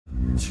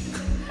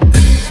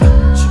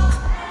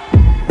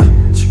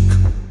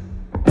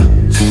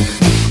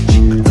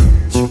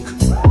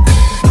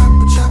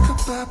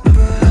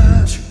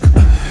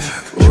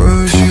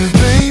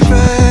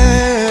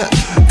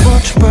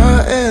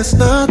It's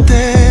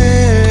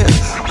nothing.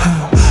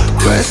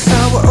 왜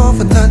싸워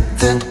over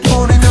nothing.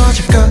 우린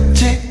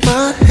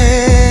어제까지만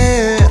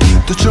해.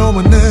 또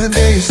좋았는데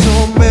you're so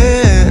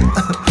mad.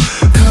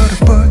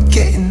 걸어볼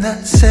게 있나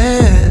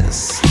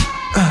sense.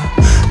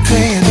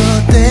 뒤에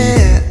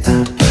너대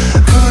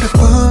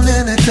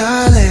부르부는 내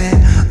달래.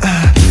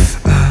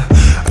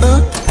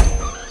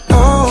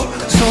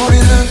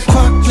 소리는 콱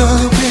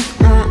너를 위.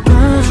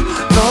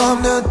 너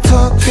없는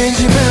턱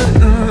빈지면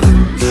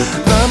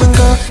남은 거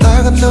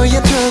나간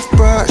너의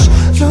toothbrush,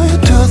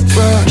 너의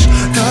toothbrush,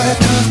 너의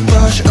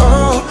toothbrush.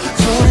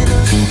 소리는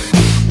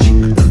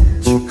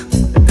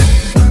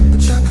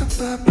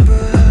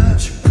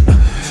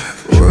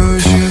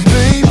Where's you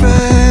baby?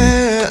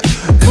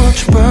 Won't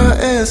you buy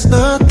it's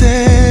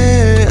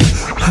nothing.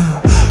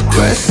 왜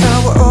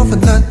싸워 over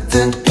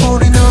nothing.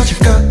 우린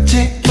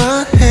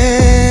어제까지만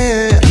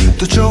해.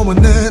 또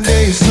좋았는데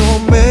you're so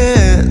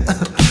mad.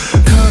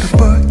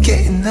 걸어볼 게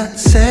있나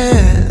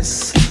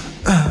sense.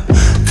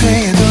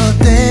 뒤에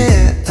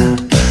너대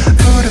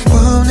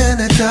부르부는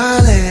내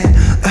달래.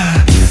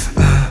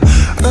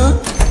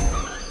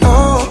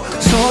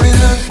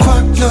 소리는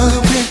콱 너를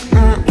위.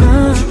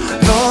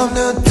 너 없는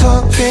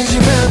턱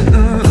빈지면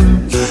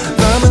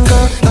남은 거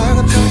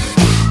나간 너.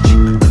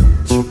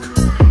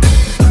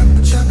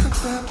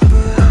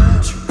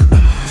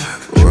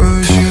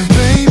 Where's you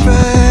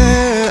baby?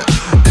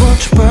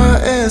 Won't you buy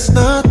it's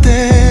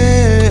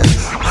nothing.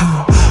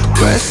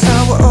 왜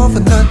싸워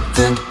over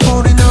nothing.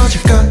 우린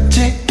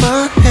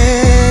어제까지만 해.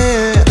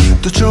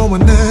 또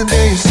좋았는데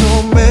you're so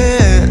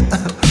mad.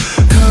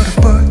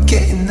 걸어볼 게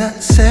있나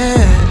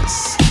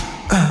sense.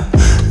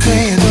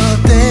 뒤에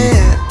너대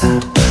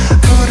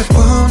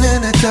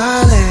부르부는 내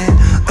달래.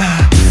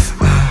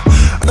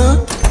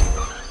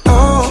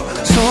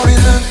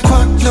 소리는 콱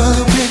너를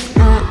위.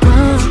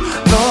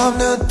 너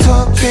없는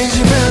턱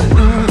빈지면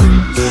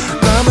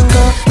남은 거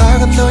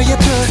나간 너의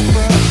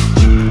toothbrush.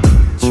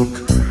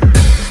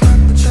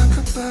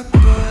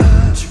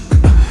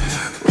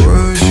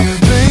 Where's you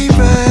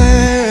baby?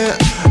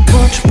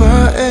 Won't you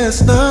buy it's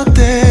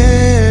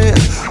nothing.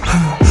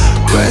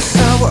 왜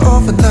싸워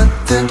over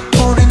nothing.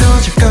 우린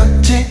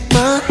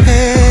어제까지만 해.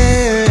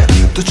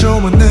 또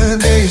좋았는데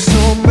you're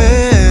so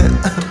mad.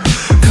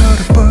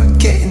 걸어볼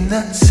게 있나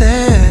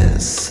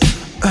sense.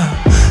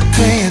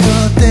 뒤에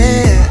너대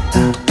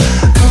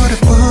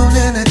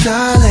부르부는 내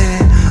달래.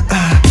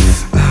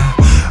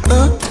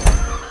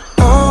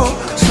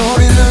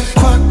 소리는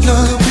콱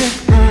너를 위.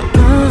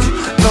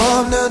 너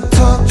없는 턱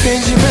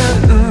빈지면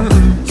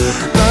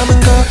남은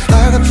거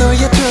나간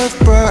너의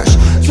toothbrush,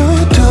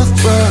 너의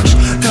toothbrush,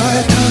 너의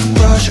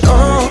toothbrush.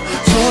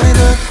 소리는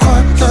콱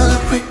너를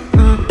위.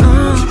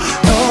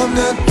 너 없는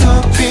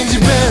턱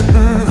빈지면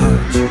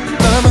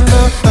남은 거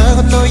나간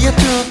너의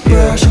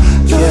toothbrush,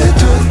 너의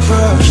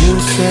toothbrush. You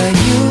say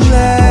you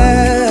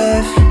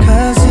left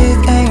cause it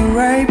ain't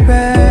right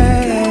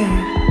babe.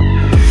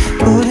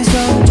 우리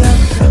서로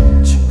잡혀.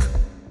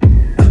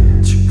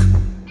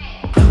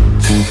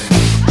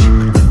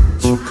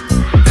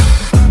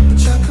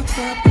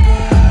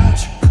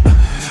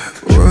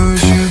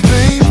 Where's you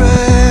baby?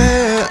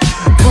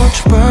 Won't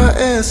you buy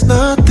it's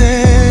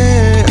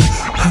nothing.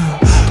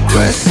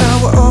 왜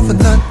싸워 over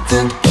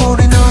nothing.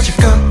 우린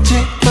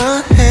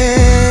어제까지만 해.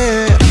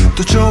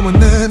 또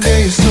좋았는데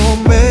you're so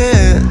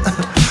mad.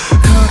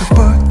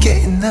 걸어볼 게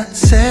있나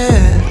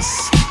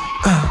sense.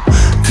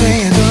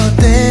 뒤에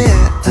너대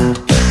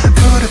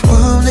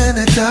부르부는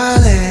내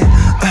달래.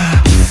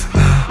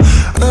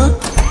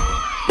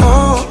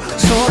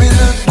 소리는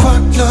콱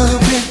너를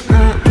위.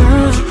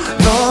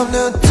 너 없는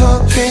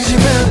턱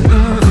빈지면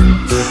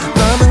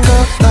남은 거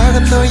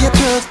나간 너의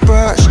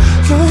toothbrush,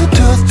 너의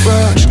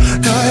toothbrush,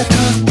 너의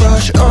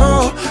toothbrush.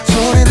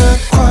 소리는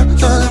콱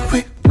너를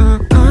위.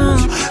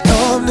 너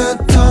없는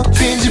턱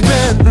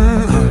빈지면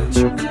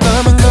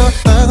남은 거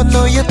나간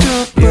너의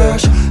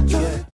toothbrush.